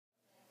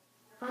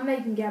I'm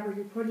Megan Gabbard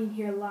reporting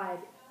here live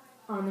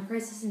on the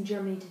crisis in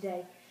Germany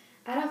today.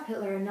 Adolf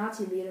Hitler, a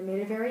Nazi leader, made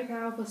a very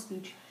powerful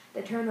speech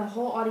that turned the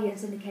whole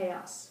audience into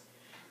chaos.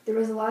 There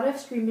was a lot of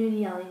screaming and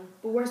yelling,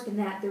 but worse than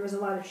that, there was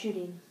a lot of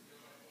shooting.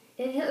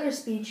 In Hitler's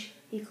speech,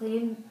 he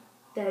claimed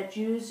that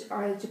Jews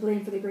are to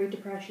blame for the Great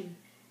Depression.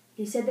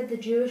 He said that the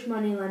Jewish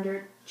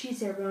moneylender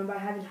cheats everyone by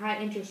having high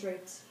interest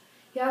rates.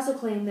 He also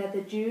claimed that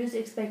the Jews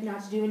expect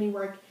not to do any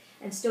work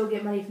and still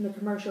get money from the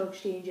commercial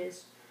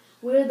exchanges.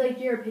 We would like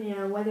your opinion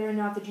on whether or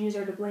not the Jews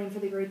are to blame for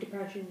the Great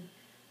Depression.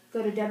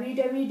 Go to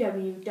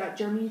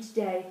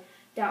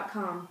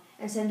www.germanytoday.com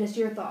and send us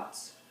your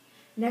thoughts.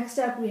 Next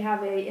up, we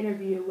have an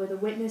interview with a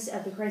witness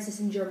of the crisis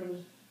in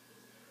Germany.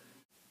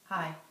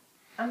 Hi,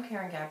 I'm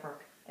Karen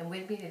Gabbrook, and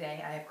with me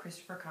today I have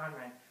Christopher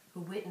Conrad, who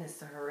witnessed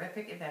the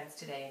horrific events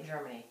today in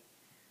Germany.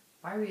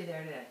 Why were you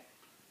there today?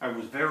 I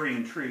was very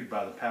intrigued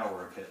by the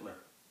power of Hitler.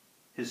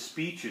 His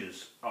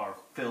speeches are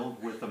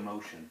filled with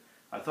emotion.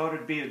 I thought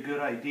it'd be a good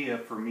idea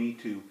for me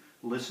to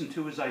listen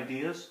to his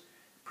ideas,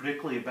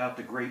 particularly about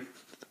the Great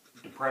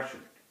Depression.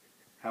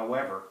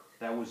 However,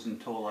 that was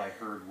until I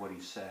heard what he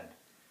said.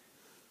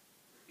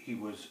 He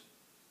was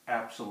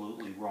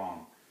absolutely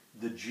wrong.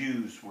 The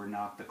Jews were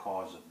not the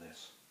cause of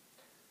this.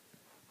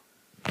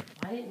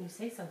 Why didn't you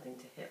say something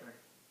to Hitler?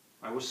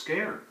 I was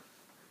scared.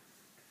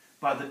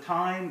 By the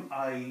time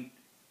I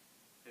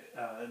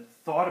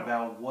thought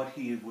about what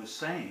he was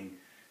saying,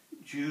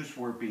 Jews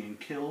were being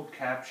killed,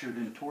 captured,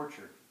 and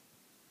tortured.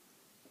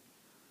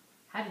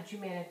 How did you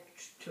manage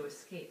to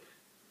escape?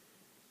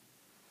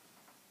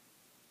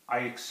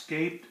 I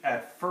escaped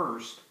at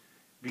first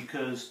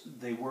because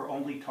they were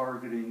only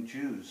targeting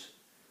Jews,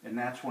 and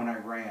that's when I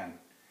ran.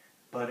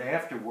 But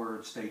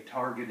afterwards, they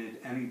targeted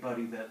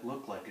anybody that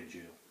looked like a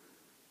Jew.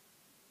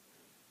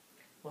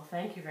 Well,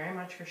 thank you very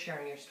much for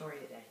sharing your story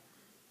today.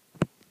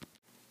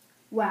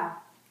 Wow,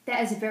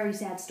 that is a very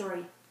sad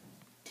story.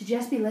 To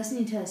just be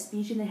listening to a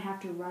speech and then have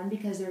to run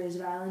because there is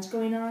violence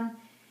going on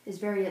is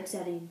very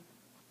upsetting.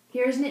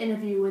 Here's an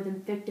interview with a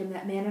victim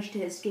that managed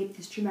to escape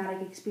this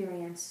traumatic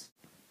experience.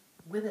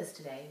 With us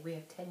today, we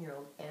have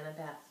 10-year-old Anna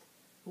Beth,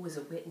 who was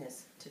a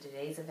witness to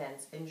today's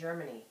events in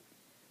Germany.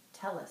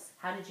 Tell us,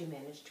 how did you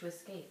manage to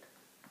escape?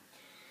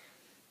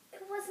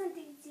 It wasn't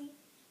easy,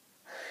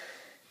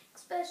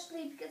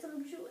 especially because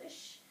I'm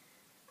Jewish.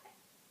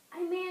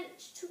 I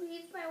managed to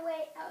weave my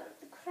way out of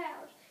the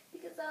crowd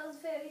because I was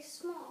very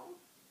small.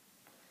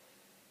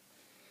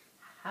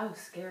 How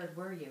scared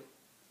were you?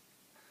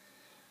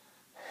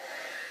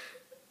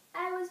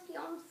 I was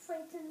beyond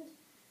frightened.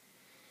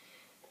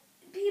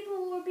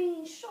 People were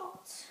being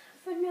shot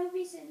for no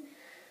reason.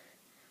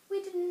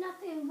 We did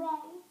nothing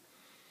wrong,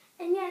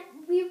 and yet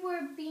we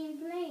were being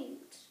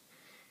blamed.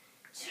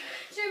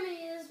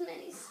 Germany has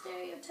many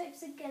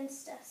stereotypes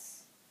against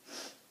us.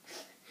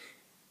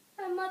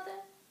 My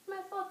mother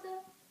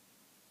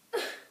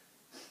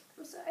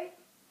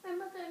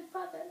and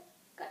father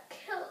got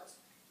killed,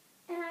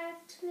 and I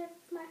have to live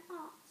with my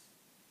aunt.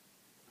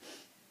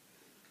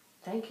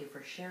 Thank you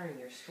for sharing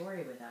your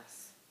story with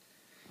us.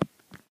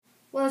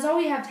 Well, that's all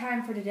we have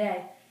time for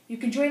today. You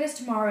can join us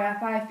tomorrow at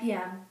 5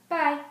 p.m.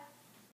 Bye!